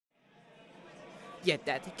Yeah,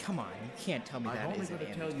 that. Come on, you can't tell me that I'm only isn't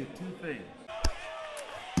going to Andrew tell you Tate. two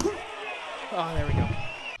things. Oh, there we go.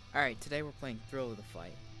 Alright, today we're playing Thrill of the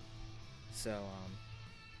Fight. So,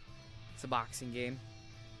 it's a boxing game.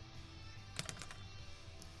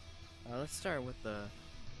 Let's start with the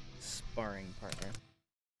sparring partner.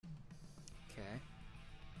 Okay.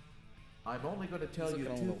 I'm only going to tell He's you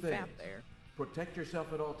looking a two little things. fat there. Protect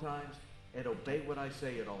yourself at all times and obey what I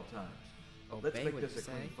say at all times. Let's Obey make what this you a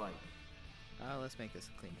clean say? fight. Let's make this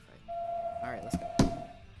a clean fight. Alright, let's go.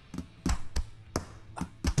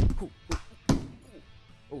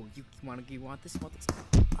 Oh, you want this? You want this?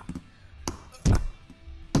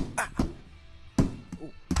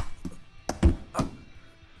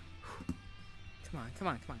 Come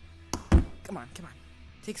on.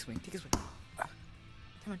 Take a swing.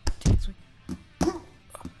 Come on, take a swing. Come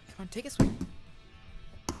on, take a swing.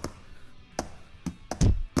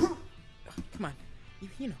 Come on,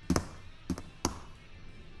 you know.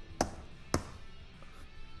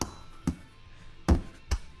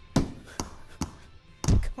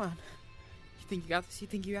 Come on. You think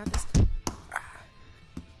you got this?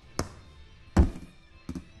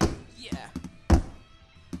 Yeah.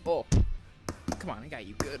 Oh. Come on, I got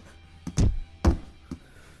you good.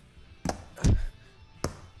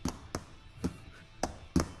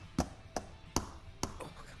 Oh,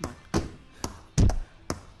 come on.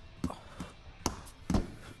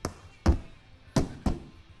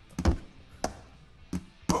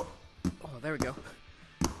 Oh, there we go.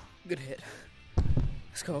 Good hit.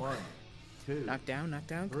 Let's go. 1, 2, Knock down.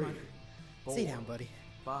 3, Come on. 4, Stay down, buddy.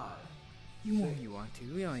 5, You know 6, you want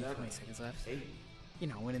to. We only have 20 7, seconds left. 8. You're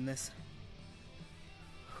not winning this.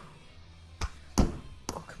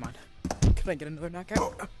 Oh, come on. Can I get another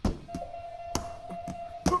knockout?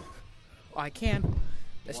 Oh, I can.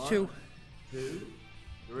 That's 1, 2. 2,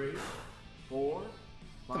 3, 4, 5,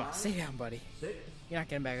 Come on, stay down, buddy. 6, You're not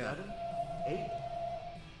getting back up. 7, 8.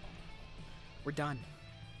 We're done.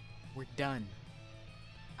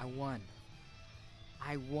 I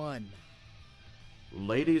won.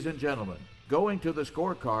 Ladies and gentlemen, going to the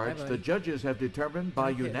scorecards, Bye-bye. the judges have determined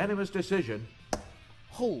by Okay. unanimous decision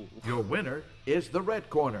Oh, your winner is the red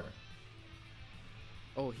corner.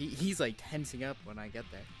 oh, he's like tensing up when I get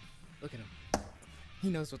there. Look at him. He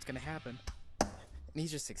knows what's gonna happen, and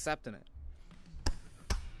he's just accepting it.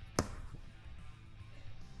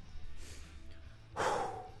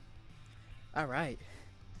 All right.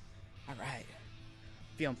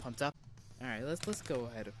 Feeling pumped up. All right, let's go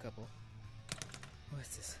ahead a couple.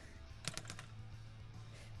 What's this?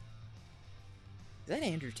 Is that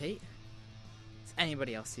Andrew Tate? Does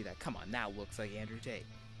anybody else see that? Come on, that looks like Andrew Tate.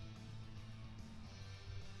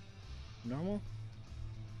 Normal?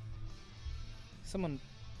 Someone,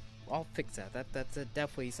 I'll fix that. That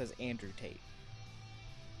definitely says Andrew Tate.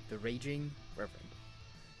 The Raging Reverend.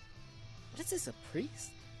 What is this, a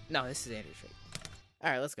priest? No, this is Andrew Tate.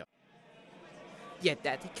 All right, let's go. Yeah,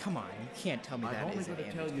 that. Come on, you can't tell me I'm that only isn't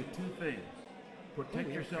going to Andrew tell you two things. Protect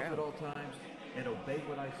Ooh, yourself crowd. at all times and obey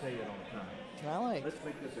what I say at all times. Can I like? Let's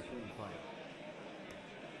make this a clean fight.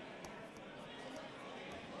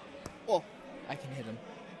 Oh, I can hit him.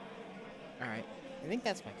 All right, I think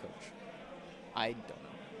that's my coach. I don't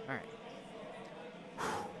know. All right.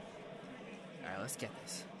 All right, let's get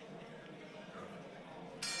this.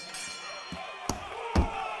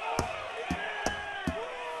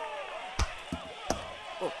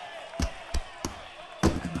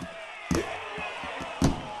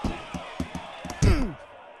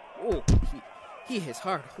 Oh, he hits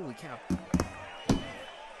hard. Holy cow.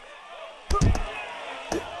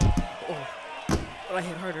 Oh, but I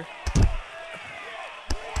hit harder.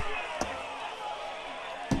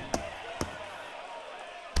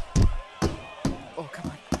 Oh,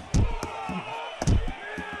 come on.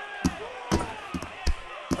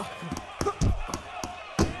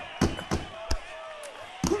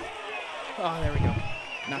 Oh, there we go.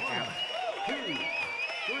 Knockout. 2, 3,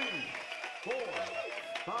 4,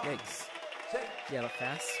 5, Yikes. 6, Yeah, look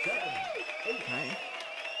fast. 7, 8. Alright.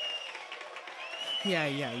 Yeah,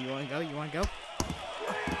 you wanna go?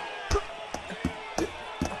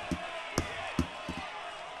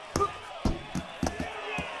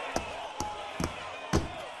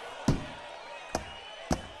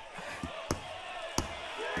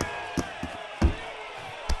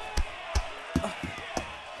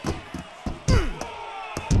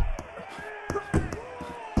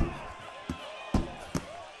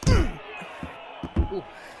 Ooh.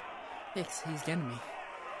 He's getting me.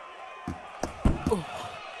 Ooh.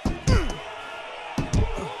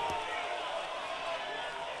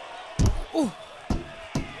 Ooh.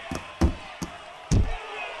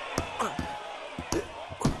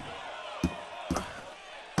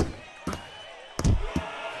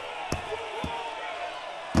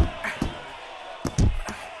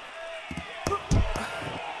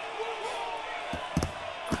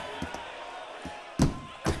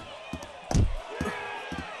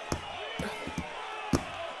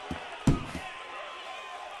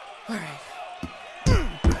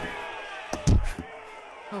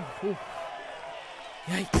 Ooh.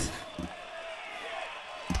 Yikes.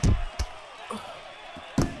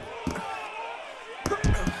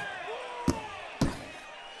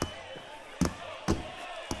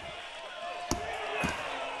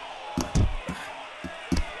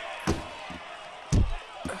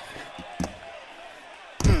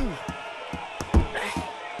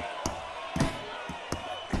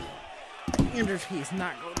 Andrew Tate is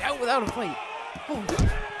not going down without a fight. Oh.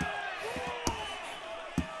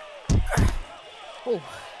 Oh.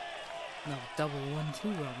 No, double 1-2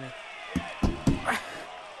 on me.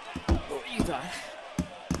 Oh, you thought.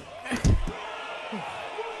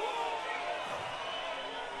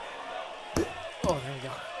 Oh, there we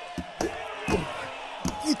go. Oh.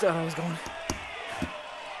 You thought I was going.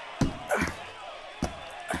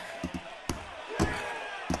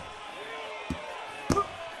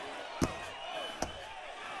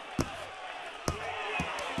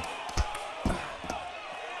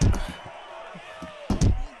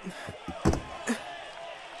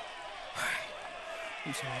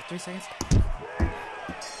 I'm sorry, 3 seconds.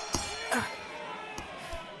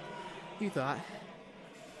 You thought.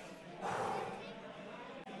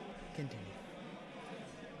 Continue.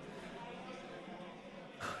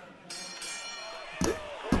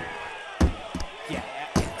 Yeah.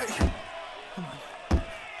 Come on.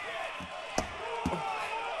 Oh.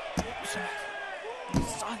 Sorry. You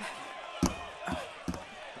saw that.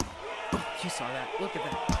 Oh, you saw that. Look at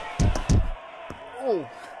that. Oh.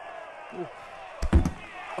 Oh.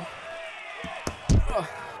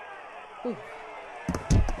 Oh,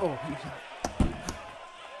 oh, you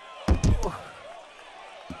oh.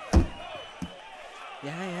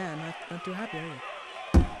 Yeah, not too happy, are you?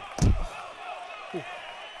 Oh.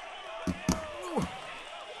 Oh.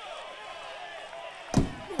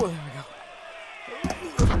 Oh, there we go.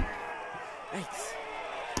 Yikes.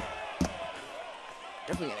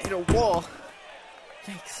 Definitely gonna hit a wall.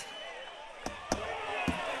 Yikes.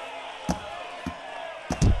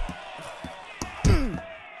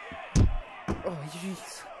 Oh,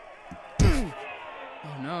 jeez. Oh,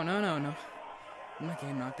 no. I'm not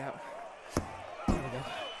getting knocked out. There we go.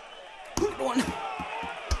 Good one.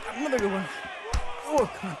 Another good one. Oh,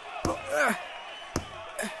 come on.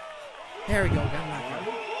 There we go. Got knocked out.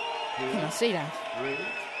 Come on, stay down. 3,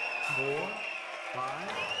 4,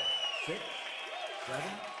 5, 6, 7,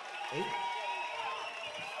 8.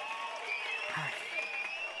 All right.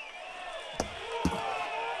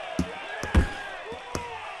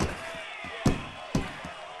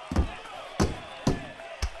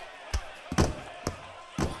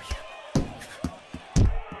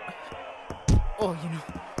 Oh, you know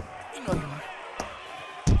you are.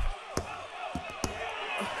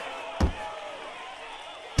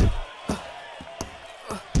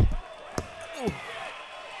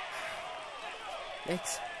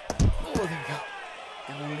 Yikes. Oh, there we go.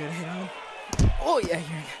 Got one good hit on him. Oh, yeah,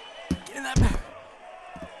 here we go. Get in that back.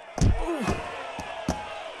 Oh.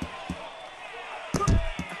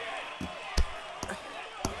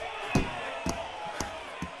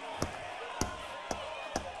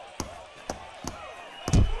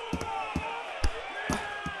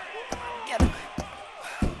 Get him.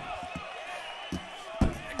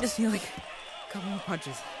 I just need like a couple more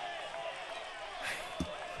punches.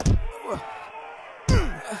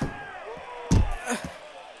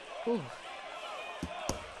 Ooh.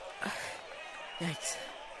 Yikes.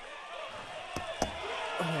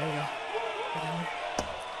 Oh, there we go.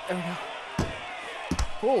 There we go.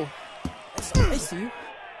 Oh, that's so nice of you.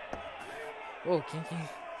 Whoa, kinky.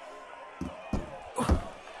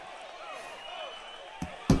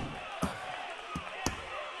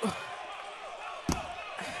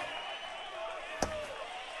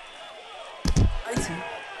 I see you.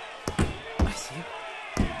 I see you.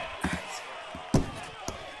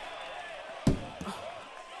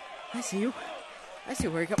 I see you. I see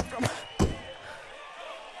where you come from.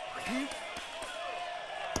 Okay.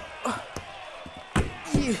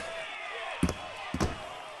 Yeah.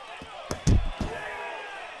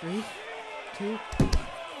 3, 2.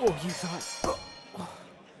 Oh, you thought.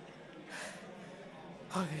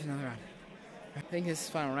 Oh, there's another round. I think this is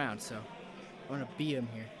the final round, so I'm gonna beat him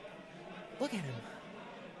here. Look at him.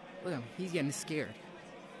 Look at him. He's getting scared.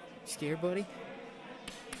 You scared, buddy?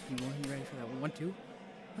 You ready for that 1-2?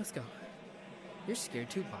 Let's go. You're scared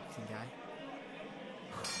too, boxing guy.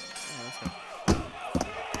 Alright, let's go.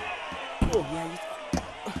 Oh, yeah,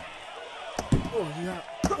 oh, you got.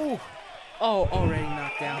 Oh! Oh, already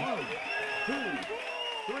knocked down. 1, 2,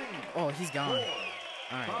 3. Oh, he's gone.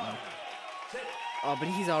 Alright, no. Oh, but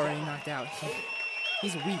he's already knocked out.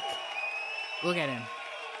 He's weak. Look at him.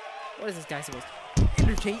 What is this guy supposed to?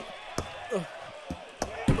 Andrew Tate? Oh.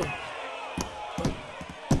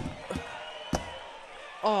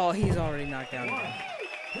 Oh, he's already knocked down again.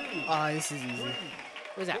 Oh, this is easy.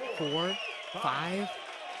 What is that, 4? 5?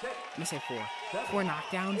 Let me say 4. 4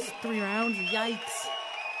 knockdowns, 3 rounds, yikes.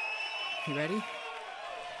 You ready?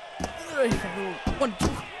 1, 2.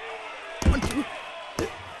 1, 2.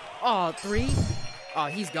 Oh, 3? Oh,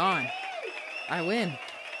 he's gone. I win.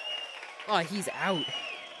 Oh, he's out.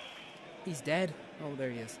 He's dead. Oh,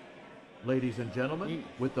 there he is. Ladies and gentlemen,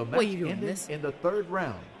 with the match ending in the 3rd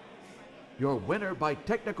round, your winner by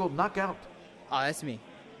technical knockout. Oh, that's me.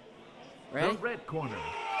 Ready? The red corner.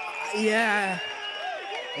 Yeah.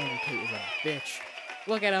 Andrew Tate is a bitch.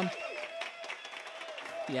 Look at him.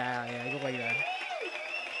 Yeah, look like that.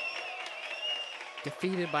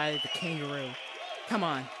 Defeated by the kangaroo. Come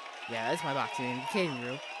on. Yeah, that's my boxing name, the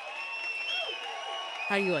kangaroo.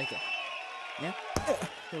 How do you like it? Yeah? A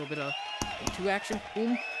little bit of 2 action.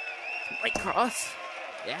 Boom. Right cross.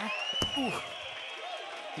 Yeah. Ooh.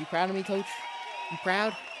 You proud of me, coach? You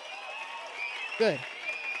proud? Good.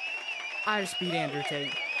 I just beat Andrew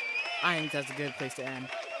Tate. I think that's a good place to end.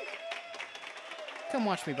 Come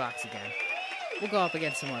watch me box again. We'll go up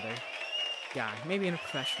against some other guy. Maybe in a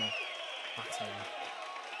professional boxing ring.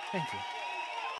 Thank you.